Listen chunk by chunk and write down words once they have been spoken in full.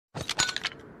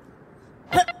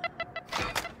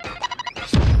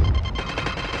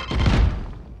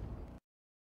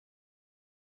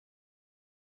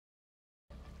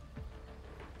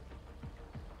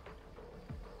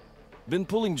Been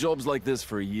pulling jobs like this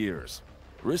for years.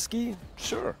 Risky?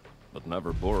 Sure, but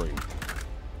never boring.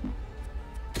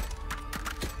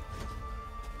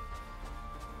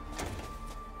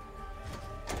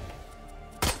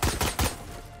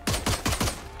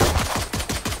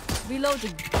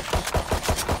 Reloading.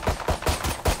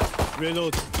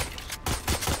 Reload.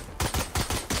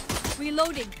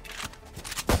 Reloading.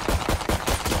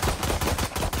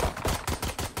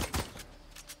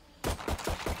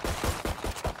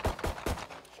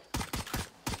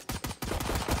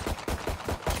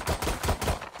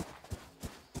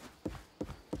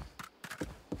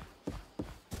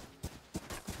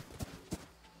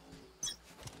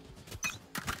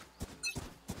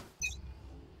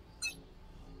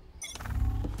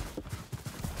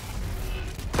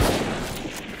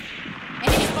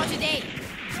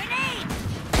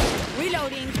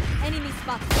 Reloading. Enemy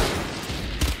spot.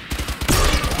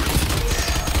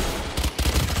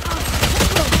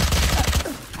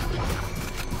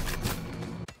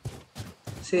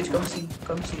 Sage, come see,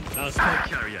 come see. Our spike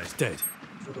carrier is dead.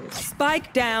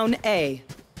 Spike down A.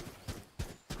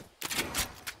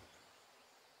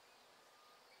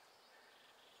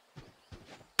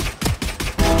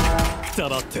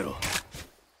 Tabattero.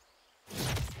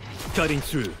 Cutting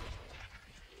through.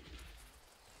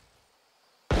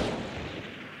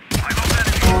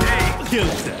 Kill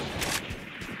them.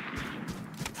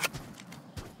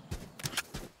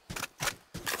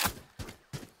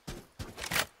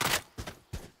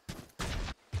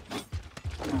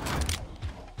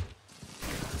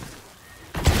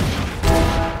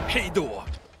 Hey door.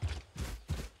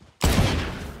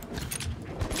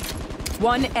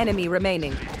 One enemy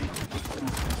remaining.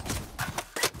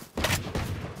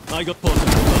 I got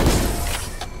positive.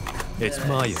 It's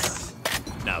my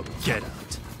turn. Now get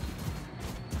out.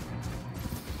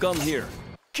 Come here.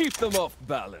 Keep them off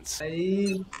balance.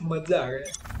 भाई मजा आ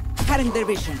गया. Cutting their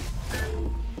vision.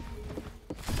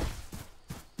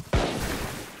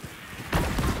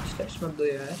 Steps मत दो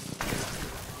यार.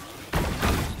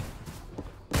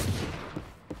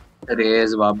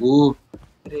 Race बाबू.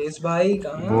 Race भाई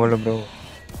कहाँ? बोल bro.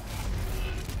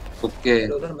 Okay.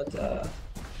 उधर मत जा.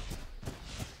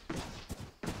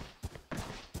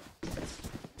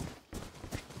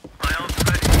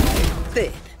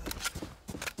 There.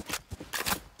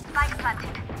 Spike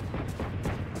planted.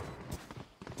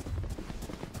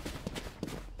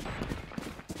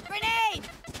 Grenade!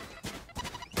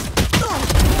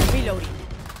 Reloading.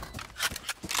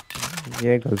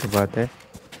 ये गलत बात है.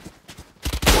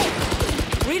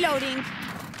 Reloading.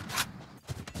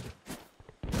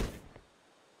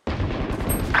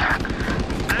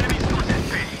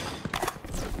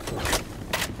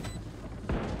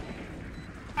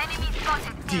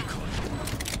 Decoy.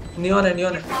 Neon है,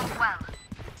 neon है.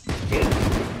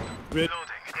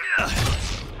 Reloading.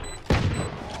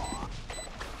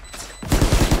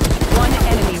 One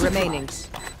enemy remaining.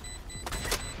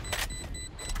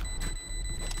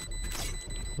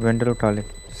 Vendor उठा ले.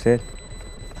 से.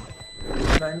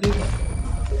 Brandy का.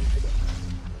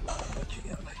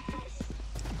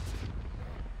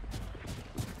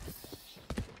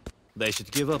 They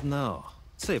should give up now.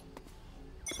 Save.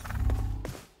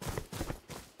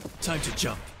 Time to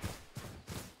jump.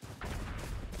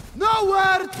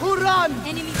 Nowhere to run!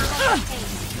 Enemy spotted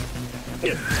A.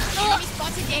 Enemy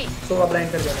spotted A. So अब blind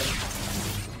कर देना.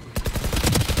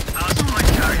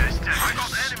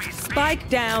 Spike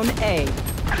down A.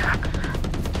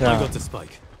 I got the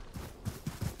spike.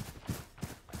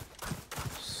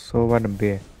 So what B?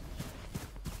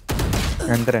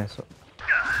 अंदर है so.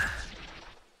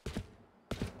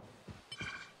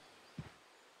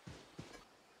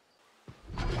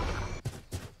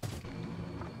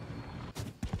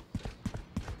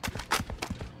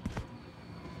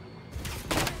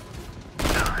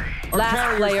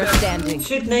 Last player standing.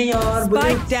 Shit नहीं यार.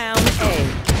 Spike down A.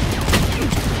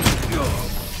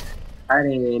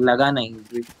 अरे लगा नहीं.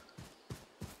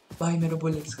 भाई मेरे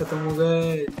bullets खत्म हो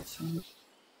गए.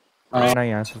 ना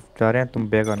यहाँ से जा रहे हैं तुम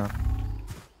बेगा ना.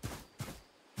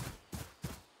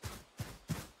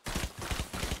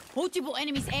 Multiple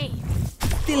enemies A.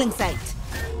 Still in sight.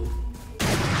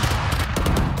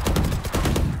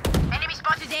 Enemy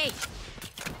spotted A.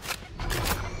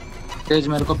 तेज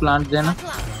मेरे को प्लांट देना.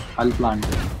 I'll plant.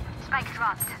 Spike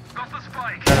dropped. Got the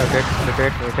spike.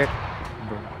 Rotate.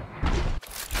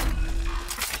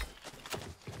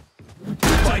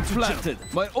 Spike planted.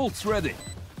 My ult's ready.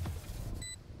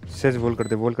 Says wall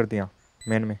कर दिया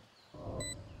मेन में.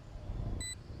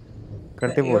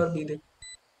 करते वॉल.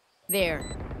 There.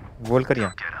 वॉल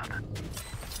करिया.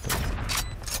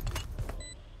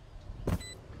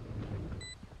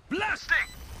 Blasting.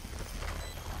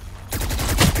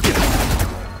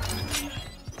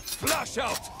 Flash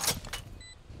out.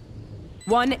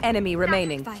 One enemy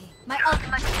remaining. My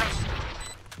ultimate is ready.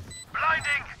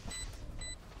 Blinding.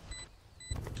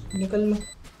 निकल लो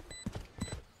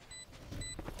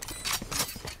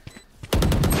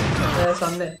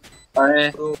सामने अरे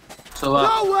सुबह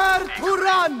Nowhere to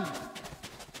run.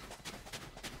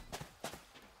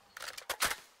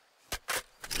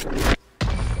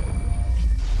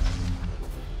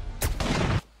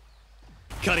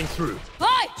 Cutting through.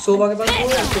 सोबा के पास वो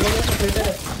है सोबा के पास फिल्टर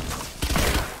है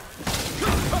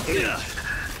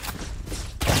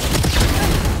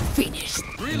Finished.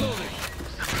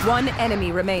 One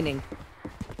enemy remaining.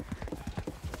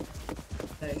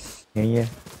 Nice यही है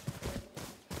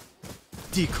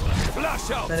Decoy. Flash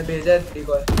out. मैंने भेजा है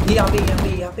डिकॉय ये यहाँ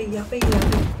पे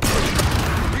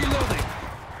Reloading.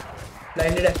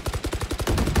 ब्लाइंडेड है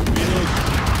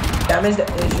डैमेज है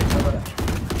शिट हमारा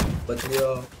बच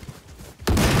गया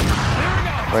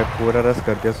भाई पूरा रस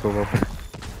कर दिया सोबा पे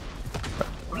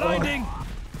Blinding.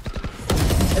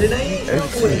 अरे नहीं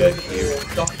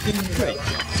डॉकिंग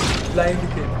ब्लाइंड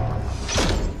के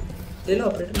ले लो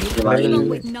operator Even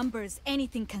with numbers,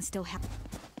 anything can still happen.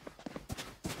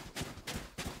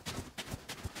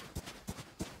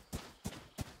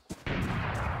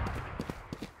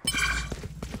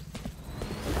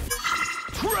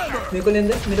 मेरे को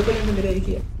लेने मेरा एक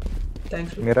ही है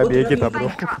थैंक्स मेरा भी एक ही था ब्रो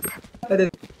अरे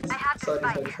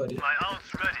सॉरी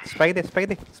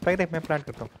स्पाइक दे मैं प्लान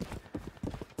करता हूँ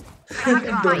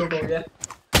दोनों हो गया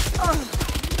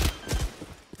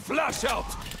Flash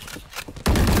out.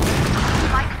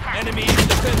 Enemy in the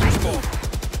defender's smoke.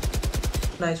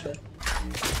 Nice one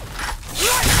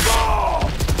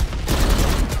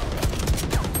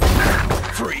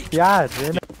Free. यार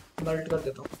मल्ट कर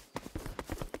देता हूँ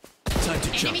Time to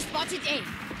jump. Enemy spotted A.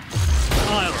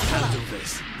 I'll handle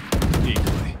this.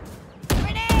 Decoy.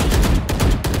 Grenade!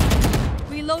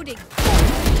 Reloading.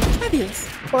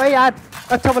 ओए यार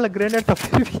अच्छा वाला ग्रेनेड था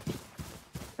फिर भी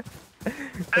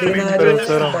रेना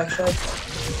बैकशॉट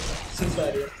सीज आ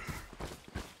रही है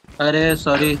अरे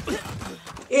सॉरी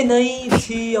ए नहीं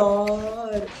थी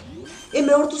यार ए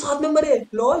मैं और तू साथ में मरे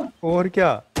लॉल और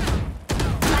क्या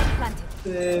Spike planted.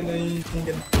 ए नहीं ठीक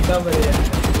है कितना मरे यार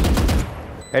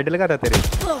हेड लगा था तेरे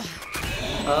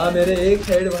हाँ मेरे एक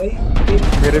हेड भाई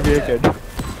मेरे भी एक हेड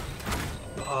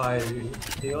भाई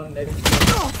लियोन नेक्स्ट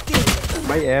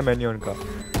भाई एम है नहीं उनका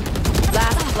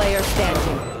Last player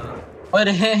standing.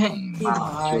 अरे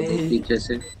भाई पीछे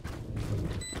से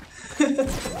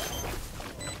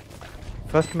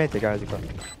फर्स्ट मैच है क्या आज का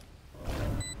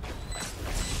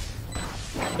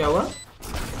क्या हुआ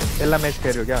पहला मैच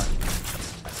खेल रहे हो क्या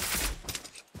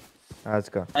आज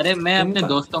का अरे मैं अपने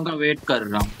दोस्तों का वेट कर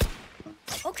रहा हूँ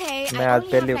Okay, मैं I आज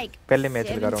only have like पहले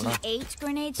मैच लगा रहा हूँ ना 78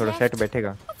 grenades थोड़ा left. सेट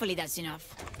बैठेगा Hopefully that's enough.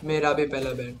 मेरा भी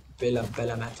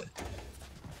पहला मैच है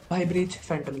भाई ब्रीच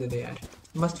फैंटम दे दे यार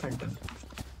मस्त Phantom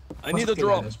I need a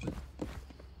drop.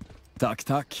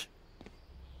 Tack.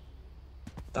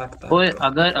 ताक ओए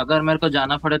अगर मेरे को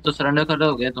जाना पड़े तो सरेंडर कर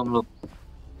दोगे तुम लोग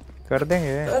कर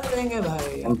देंगे कर देंगे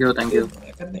भाई थैंक यू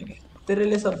कर देंगे तेरे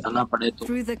लिए सब जाना पड़े तो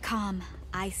Through the calm,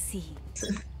 I see.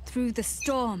 Through the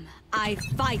storm, I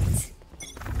fight.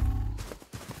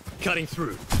 Cutting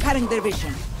through. Cutting their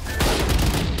vision.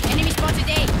 Enemy spotted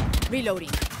A.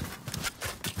 Reloading.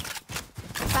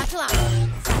 Battle out.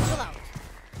 Battle out.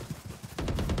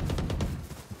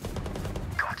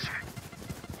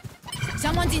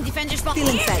 Someone's in defender's box.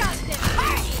 Stealing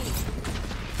sight.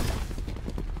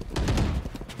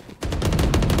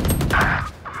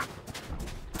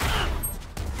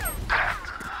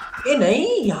 ए नहीं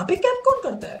यहाँ पे कैंप कौन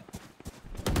करता है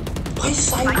भाई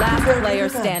साइड Last player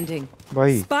standing.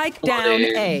 भाई Spike down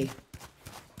A.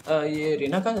 ये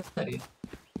रीना कहाँ जा रही है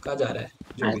कहाँ जा रहा है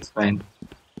जो भी That's fine.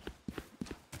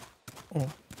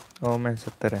 ओ मैं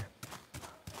 70 है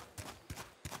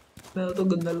मैं तो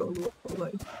गंदा लोग हूँ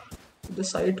भाई द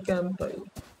साइड कैंप भाई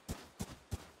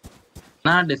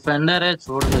ना डिफेंडर है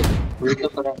छोड़ दे वो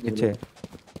तो करेंगे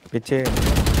पीछे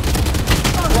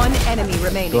One enemy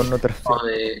remaining. दोनों तरफ से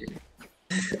ओए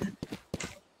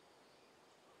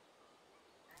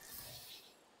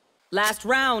Last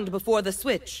round before the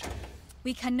switch.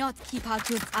 We cannot keep our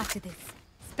goods after this.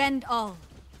 Spend all.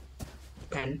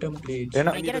 Phantom please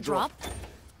देना Can I get a drop?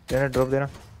 Drop देना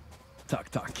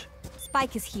Tack.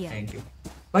 Spike is here. Thank you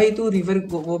भाई तू river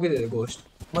वो भी दे दे गोस्ट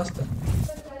मस्त है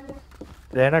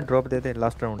रहना ड्रॉप दे दे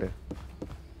last round है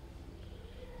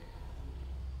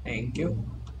थैंक यू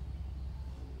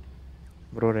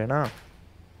ब्रो रहना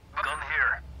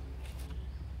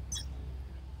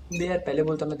दे यार पहले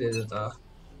बोलता मैं दे देता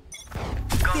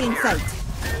Stealing sight.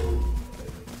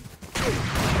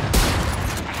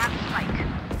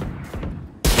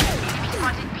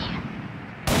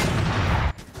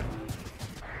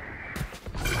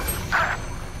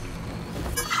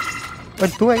 और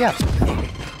तू है क्या?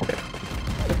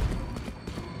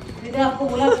 मैंने आपको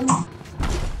बोला था।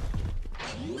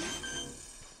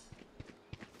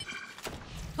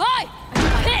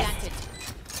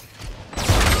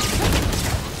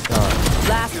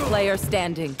 Last player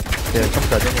standing. कम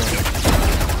कर देंगे।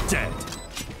 Dead.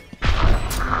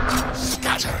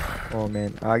 Oh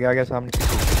man, आ गया सामने।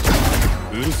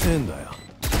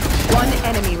 One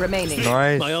enemy remaining.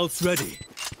 Nice. My ult's ready.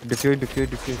 Defuse.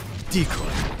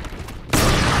 Decoy.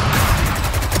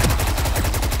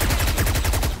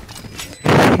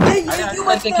 Alt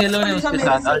करके खेलो ने उसके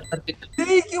साथ, अल्ट करके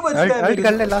क्यों बच गया? अल्ट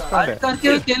कर ले लास्ट राउंड अल्ट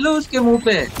करके खेलो उसके मुंह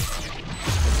पे।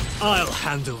 I'll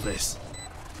handle this.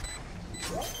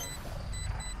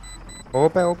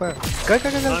 ओपन कर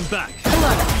I'm back.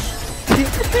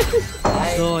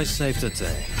 So I saved a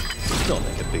day. Don't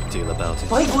make a big deal about it.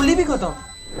 भाई गोली भी खत्म।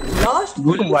 लास्ट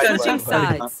गोली Switching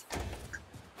sides.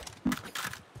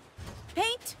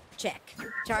 Paint? Check.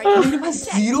 मेरे Charge. पास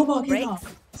 0 बाकी था।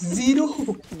 0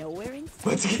 Nowhere in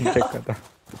बच गया। चेक करता।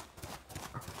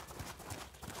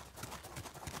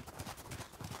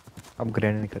 अब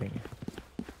ग्रेनेड करेंगे।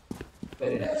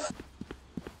 Very nice.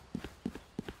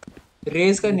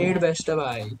 रेस का नेड बेस्ट है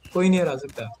भाई, कोई नहीं हरा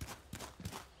सकता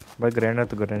भाई।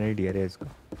 ग्रेनेड ही है रेस का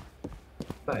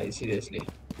भाई, सीरियसली।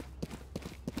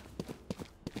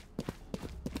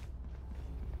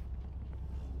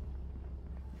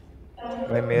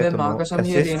 भाई मैं तो माँ कसम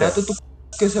ये रीना तो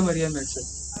तुक्के से मरी है मेरे से।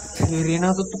 ये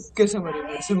रीना तो तुक्के से मरी है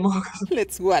मेरे से, माँ कसम।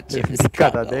 Let's watch him.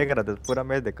 देख रहा था पूरा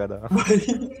मैच देखा था भाई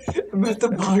मैं तो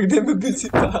भागने में बिजी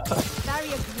था।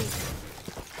 barrier created.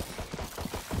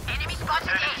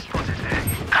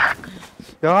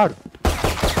 यार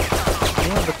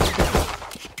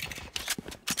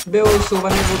बे वो सोवा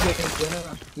ने वो देखा किया ना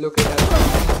लोकेटर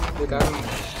बेकार में।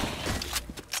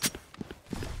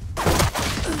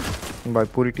 भाई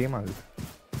पूरी टीम आ गई।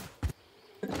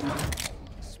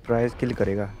 सरप्राइज किल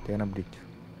करेगा तेना ब्रिज।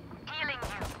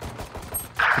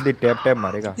 सीधे टैप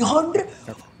मारेगा। 100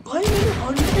 भाई मैंने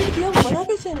 100 किया, मरा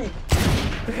कैसे नहीं?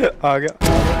 आ गया।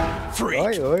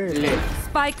 ओए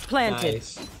Spike planted.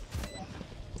 Nice.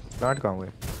 प्लांट कहाँ हुए?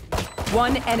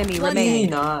 One enemy नहीं remaining.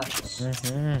 ना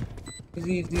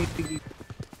इजी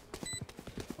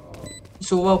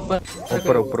सोवा ऊपर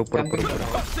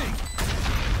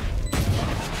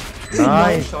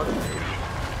नाइस।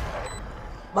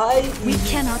 भाई We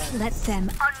cannot let them.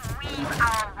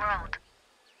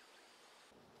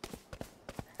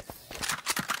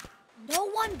 No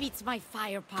one beats my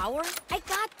firepower. I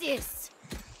got this.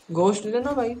 Ghost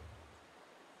लेना भाई।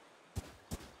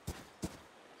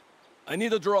 I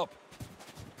need a drop.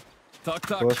 Tuck.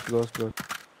 Ghost.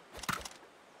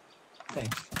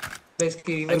 Thanks. बस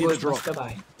की I मेरे need को a drop. मस्त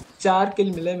भाई 4 किल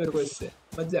मिले मेरे को इससे,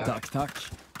 मजा आ गया। Tuck.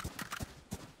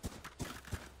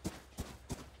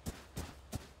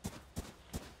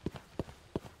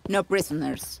 No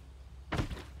prisoners.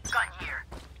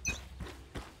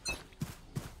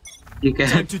 ठीक है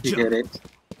Time to ठीक है रे।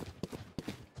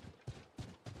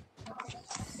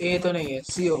 ए तो नहीं है,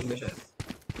 सी होंगे शायद।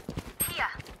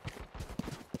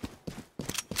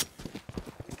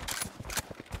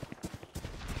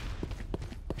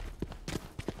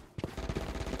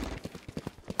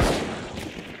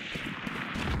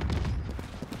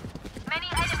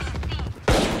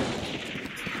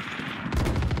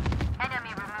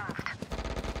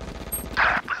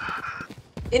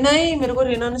 ए नहीं, मेरे को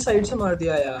रीना ने साइड से मार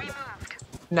दिया यार।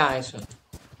 Nice one.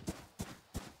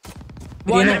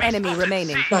 One Rena. enemy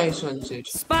remaining. Nice one seat.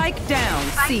 Spike down.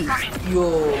 C. Yo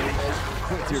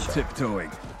Quit your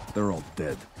tiptoeing. They're all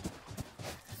dead.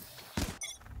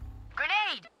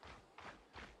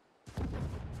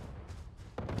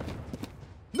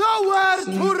 Nowhere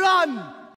to run!